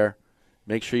out there,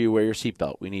 make sure you wear your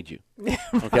seatbelt. We need you.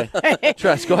 Okay?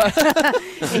 Tress, go ahead.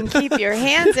 And keep your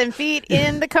hands and feet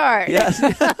in the car. Yes.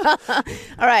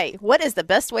 All right. What is the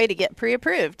best way to get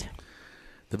pre-approved?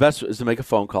 The best is to make a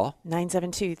phone call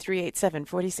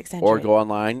 972-387-4600. or go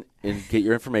online and get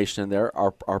your information in there.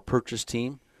 Our purchase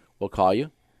team will call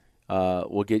you.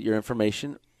 We'll get your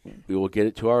information. We will get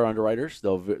it to our underwriters.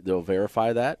 They'll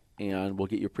verify that, and we'll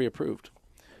get you pre-approved.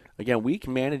 Again, we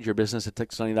can manage your business at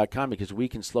TexasLending.com because we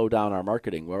can slow down our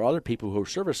marketing. Where other people who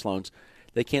service loans,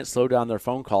 they can't slow down their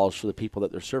phone calls for the people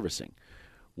that they're servicing.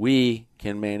 We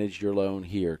can manage your loan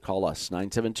here. Call us,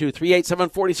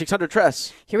 972-387-4600.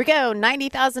 Tress. Here we go.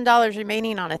 $90,000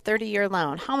 remaining on a 30-year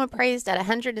loan. Home appraised at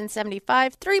 $175,000,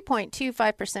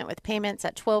 3.25% with payments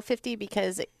at $1,250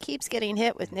 because it keeps getting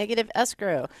hit with negative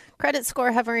escrow. Credit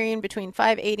score hovering between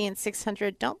 580 and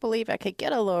 600. Don't believe I could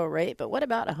get a lower rate, but what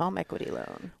about a home equity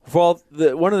loan? Well,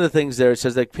 one of the things there, it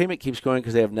says that payment keeps going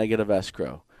because they have negative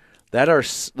escrow.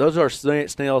 Those are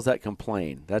snails that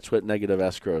complain. That's what negative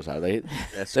escrows are.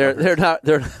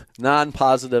 They're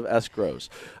non-positive escrows.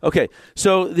 Okay,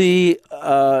 so their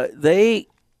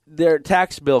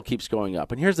tax bill keeps going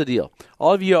up, and here's the deal: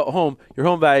 all of you at home, your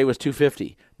home value was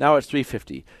 $250. Now it's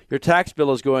 $350. Your tax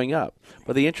bill is going up,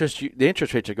 but the interest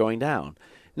rates are going down.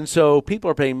 And so people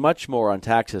are paying much more on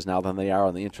taxes now than they are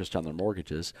on the interest on their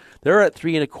mortgages. They're at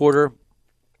 3.25%.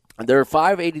 Their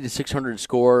 580 to 600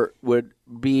 score would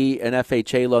be an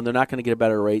FHA loan. They're not going to get a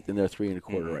better rate than their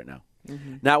 3.25 right now.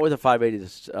 Not with a 580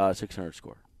 to 600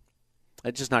 score.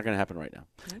 It's just not going to happen right now.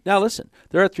 Now listen,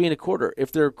 they're at 3.25.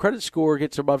 If their credit score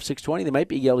gets above 620, they might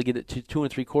be able to get it to 2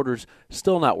 3/4.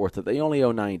 Still not worth it. They only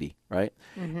owe 90, right?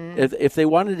 If they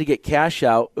wanted to get cash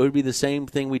out, it would be the same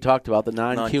thing we talked about, the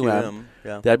non-QM.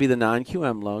 That'd be the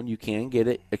non-QM loan. You can get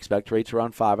it. Expect rates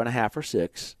around 5.5 or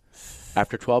 6.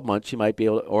 After 12 months, you might be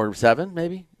able to, or 7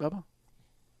 maybe, Bubba?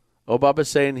 Oh, Bubba's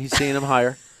saying he's seeing them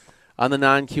higher on the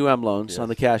non-QM loans, on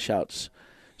the cash outs.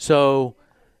 So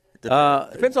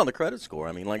depends on the credit score.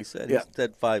 I mean, like I said, he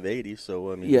said 580.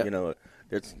 So I mean,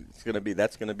 that's going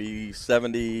to be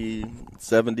 70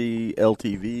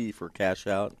 LTV for cash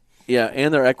out. Yeah,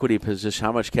 and their equity position,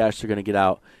 how much cash they're going to get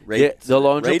out. Rates, the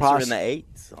loans rates are in the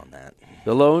 8s on that.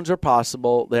 The loans are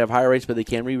possible. They have higher rates, but they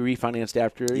can be refinanced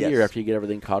after a year after you get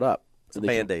everything caught up. It's a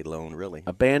Band-Aid loan, really.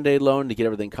 A Band-Aid loan to get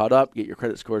everything caught up, get your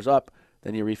credit scores up,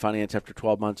 then you refinance after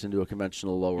 12 months into a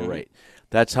conventional lower rate.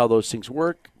 That's how those things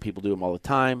work. People do them all the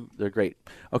time. They're great.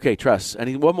 Okay, Tress,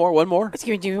 one more? Let's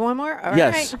give you one more? All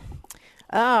yes. right.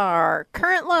 Our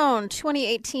current loan,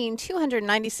 2018,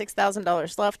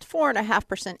 $296,000 left,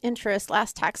 4.5% interest.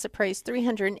 Last tax appraised,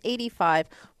 $385,000.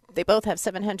 They both have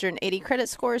 780 credit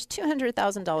scores,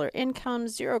 $200,000 income,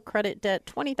 0 credit debt,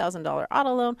 $20,000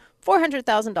 auto loan,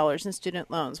 $400,000 in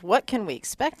student loans. What can we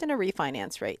expect in a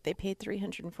refinance rate? They paid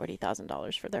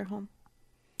 $340,000 for their home.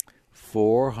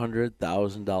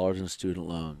 $400,000 in student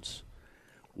loans.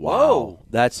 Wow. Whoa.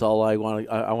 That's all I want.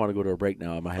 I want to go to a break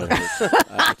now. My head hurts.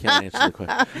 I can't answer the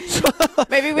question.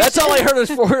 Maybe That's all I heard is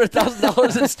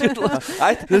 $400,000 in student loans.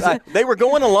 They were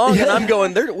going along, and I'm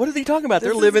going, what are they talking about?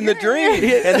 They're living the dream.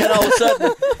 And then all of a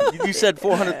sudden, you said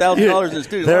 $400,000 in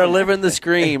student They're loans. living the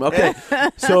scream. Okay.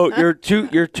 So your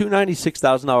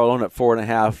 $296,000 loan at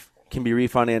 4.5 can be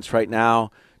refinanced right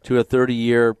now to a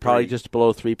 30-year, probably just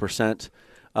below 3%.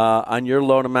 On your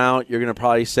loan amount, you're going to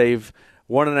probably save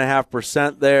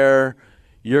 1.5% there.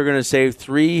 You're going to save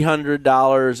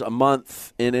 $300 a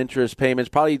month in interest payments,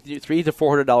 probably $300 to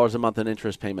 $400 a month in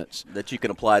interest payments. That you can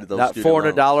apply to those That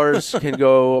student loans. $400 can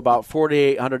go about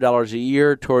 $4,800 a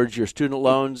year towards your student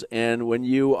loans, and when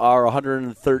you are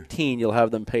 113, you'll have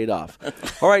them paid off.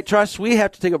 All right, Trust, we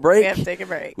have to take a break. We have to take a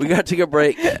break. We got to take a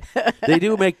break. They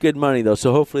do make good money, though,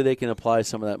 so hopefully they can apply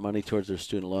some of that money towards their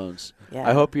student loans. Yeah.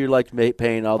 I hope you like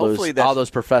paying all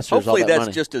those professors all hopefully that that's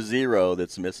money. just a zero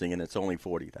that's missing, and it's only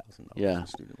 $40,000 Yeah. in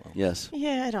student loans. Yes.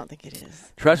 Yeah, I don't think it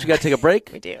is. Trust, we got to take a break.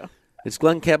 We do. It's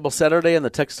Glenn Campbell Saturday on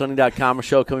the TexasLending.com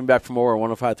show. Coming back for more on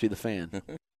 105.3 The Fan.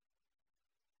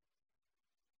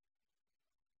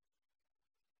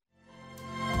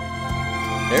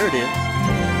 There it is.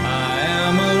 I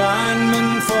am a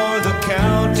lineman for the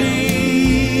county.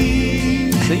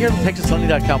 See, here at the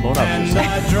TexasLending.com loan officer.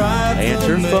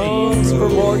 Answer phones for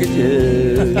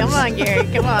mortgages. Come on,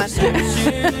 Gary. Come on.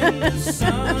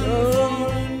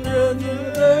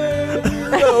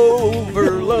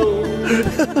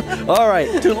 Overload. All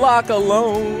right. To lock a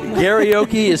loan.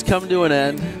 Karaoke is coming to an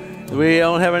end. We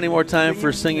don't have any more time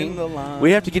for singing.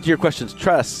 We have to get to your questions.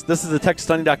 Tress, this is the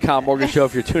TexasLending.com mortgage show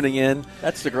if you're tuning in.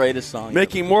 That's the greatest song.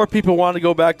 Making more people want to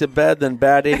go back to bed than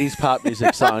bad 80s pop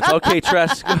music songs. Okay,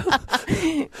 Tress.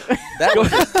 That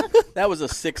was a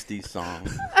 60s song.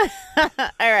 All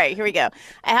right, here we go.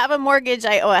 I have a mortgage.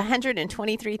 I owe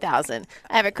 $123,000.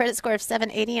 I have a credit score of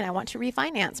 780, and I want to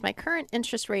refinance. My current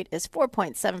interest rate is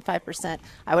 4.75%.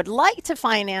 I would like to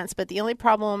finance, but the only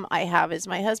problem I have is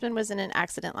my husband was in an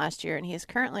accident last year, and he is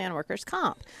currently on workers'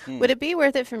 comp. Would it be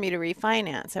worth it for me to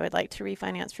refinance? I would like to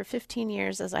refinance for 15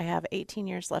 years, as I have 18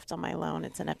 years left on my loan.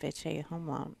 It's an FHA home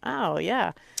loan. Oh,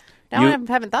 yeah. Now I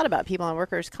haven't thought about people on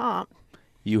workers' comp.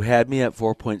 You had me at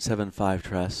 4.75,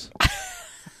 Tress.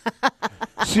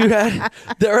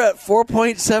 They're at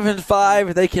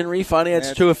 4.75. They can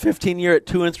refinance to a 15-year at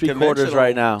 2 3/4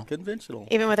 right now. Conventional.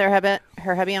 Even with her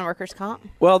hubby on workers' comp?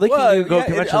 Well, they can go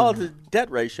conventional. All the debt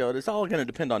ratio. It's all going to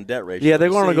depend on debt ratio. Yeah, they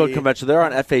want to go conventional. They're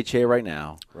on FHA right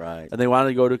now. Right. And they want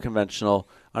to go to conventional.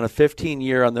 On a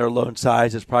 15-year on their loan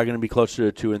size, it's probably going to be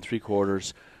closer to 2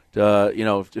 3/4.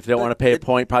 If they don't want to pay a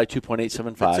point, probably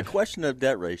 2.875. It's a question of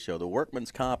debt ratio. The workman's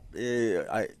comp,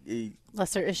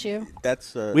 lesser issue.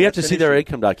 We have to see their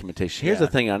income documentation. Here's the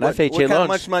thing on FHA loans. How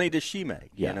much money does she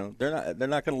make? Yeah. They're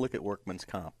not going to look at workman's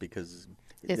comp because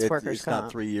it's workers' comp.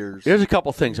 Not 3 years. Here's a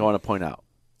couple things I want to point out.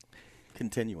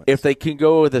 Continuance. If they can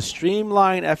go with a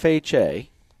streamline FHA,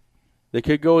 they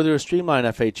could go with a streamline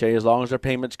FHA as long as their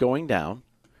payment's going down,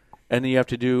 and then you have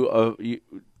to do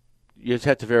you just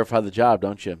have to verify the job,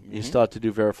 don't you? Mm-hmm. You still have to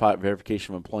do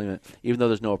verification of employment, even though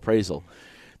there's no appraisal.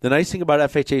 The nice thing about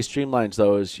FHA Streamlines,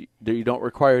 though, is that you don't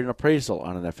require an appraisal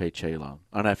on an FHA loan,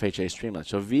 on FHA Streamlines.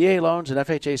 So VA loans and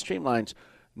FHA Streamlines,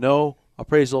 no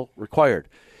appraisal required.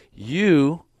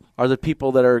 You are the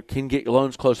people that can get your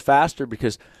loans closed faster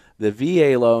because the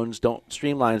VA loans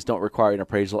Streamlines don't require an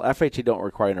appraisal. FHA don't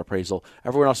require an appraisal.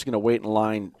 Everyone else is going to wait in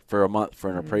line for a month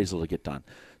for an appraisal to get done.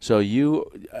 So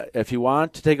if you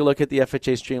want to take a look at the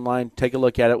FHA Streamline, take a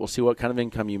look at it. We'll see what kind of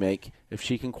income you make. If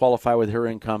she can qualify with her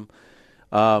income.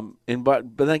 But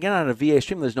then again, on a VA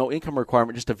Stream, there's no income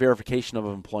requirement, just a verification of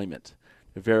employment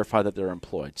to verify that they're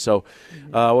employed. So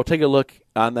we'll take a look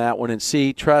on that one and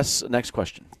see. Tress, next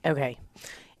question. Okay.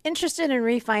 Interested in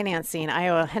refinancing. I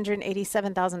owe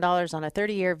 $187,000 on a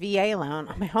 30-year VA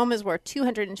loan. My home is worth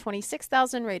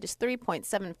 $226,000. Rate is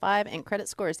 3.75, and credit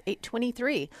score is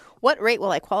 823. What rate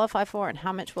will I qualify for, and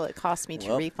how much will it cost me to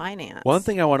refinance? One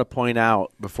thing I want to point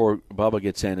out before Bubba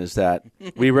gets in is that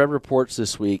we read reports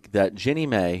this week that Ginnie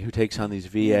Mae, who takes on these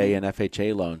VA and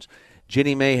FHA loans,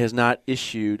 Ginnie Mae has not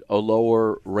issued a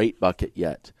lower rate bucket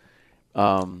yet.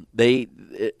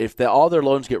 If all their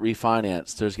loans get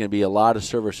refinanced, there's going to be a lot of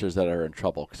servicers that are in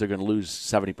trouble because they're going to lose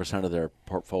 70% of their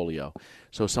portfolio.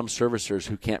 So some servicers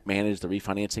who can't manage the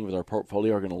refinancing of their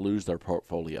portfolio are going to lose their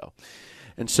portfolio.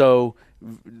 And so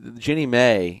Ginnie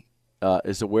Mae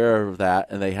is aware of that,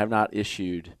 and they have not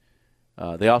issued.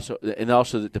 It also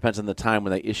depends on the time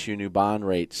when they issue new bond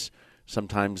rates.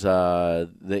 Sometimes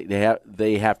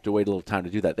they have to wait a little time to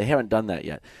do that. They haven't done that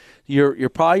yet. Your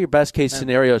probably your best case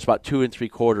scenario is about 2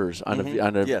 3/4 on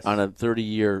a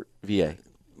 30-year VA.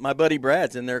 My buddy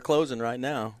Brad's in there closing right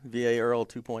now. VA Earl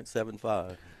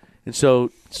 2.75. And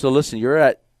so listen, you're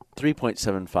at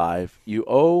 3.75. You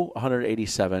owe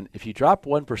 $187. If you drop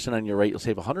 1% on your rate, you'll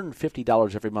save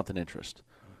 $150 every month in interest.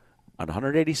 On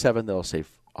 $187, they'll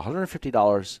save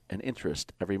 $150 in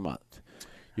interest every month.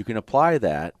 You can apply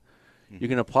that. You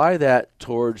can apply that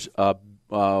towards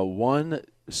one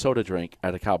soda drink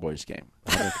at a Cowboys game.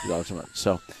 $150 a month.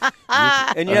 So,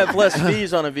 and you have less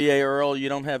fees on a VA Earl. You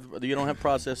don't have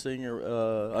processing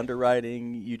or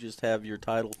underwriting. You just have your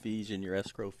title fees and your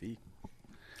escrow fee.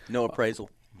 No appraisal.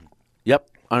 Yep,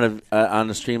 on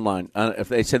a Streamline. If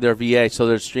they said they're VA, so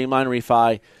there's Streamline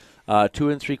Refi, 2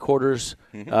 3/4.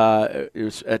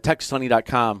 At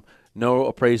TexasLending.com. No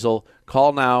appraisal.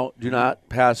 Call now. Do not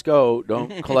pass go.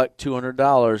 Don't collect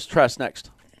 $200. Tress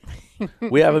next.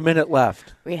 We have a minute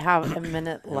left. We have a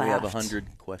minute left. We have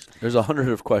 100 questions. There's 100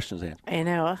 of questions, Ann. I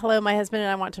know. Hello, my husband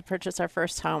and I want to purchase our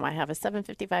first home. I have a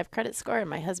 755 credit score, and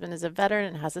my husband is a veteran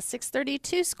and has a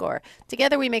 632 score.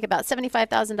 Together, we make about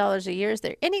 $75,000 a year. Is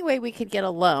there any way we could get a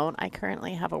loan? I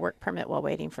currently have a work permit while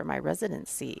waiting for my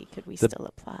residency. Could we still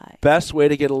apply? Best way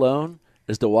to get a loan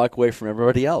is to walk away from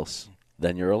everybody else.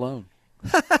 Then you're alone.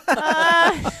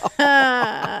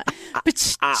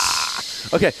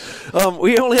 Okay,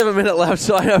 we only have a minute left,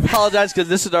 so I apologize because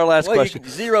this is our last question. You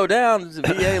can zero down. It's a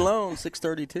VA loan,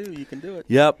 632. You can do it.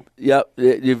 Yep.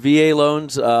 Your VA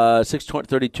loans,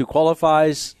 632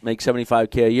 qualifies, make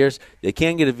 $75K a year. They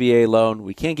can get a VA loan.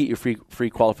 We can get you free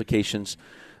qualifications.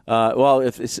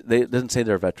 If it doesn't say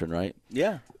they're a veteran, right?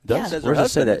 Yeah. Where does it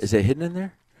say that? Is it hidden in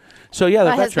there? So, yeah, the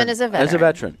My husband is a veteran. As a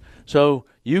veteran. So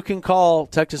you can call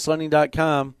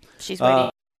TexasLending.com. She's waiting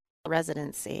for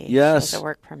residency. Yes. She has a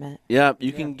work permit. Yeah,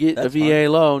 you can get a VA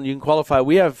loan. You can qualify.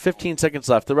 We have 15 seconds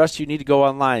left. The rest of you need to go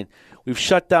online. We've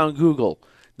shut down Google.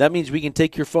 That means we can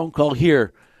take your phone call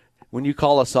here when you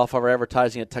call us off our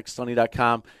advertising at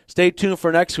TexasLending.com. Stay tuned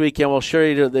for next week, and we'll share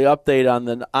you the update on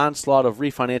the onslaught of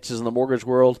refinances in the mortgage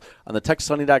world on the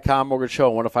TexasLending.com Mortgage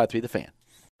Show on 105.3 The Fan.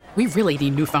 We really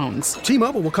need new phones.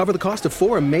 T-Mobile will cover the cost of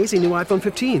 4 amazing new iPhone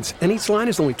 15s, and each line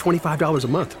is only $25 a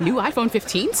month. New iPhone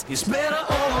 15s? It's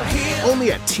better over here.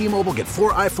 Only at T-Mobile, get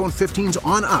 4 iPhone 15s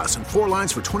on us and 4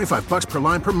 lines for $25 per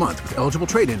line per month with eligible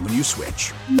trade-in when you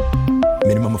switch.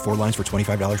 Minimum of 4 lines for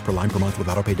 $25 per line per month with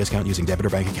autopay discount using debit or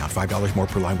bank account. $5 more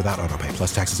per line without autopay,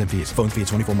 plus taxes and fees. Phone fee at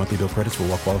 24 monthly bill credits for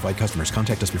well-qualified customers.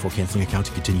 Contact us before canceling account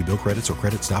to continue bill credits or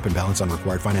credit stop and balance on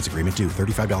required finance agreement due.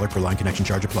 $35 per line connection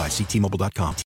charge applies. See T-Mobile.com.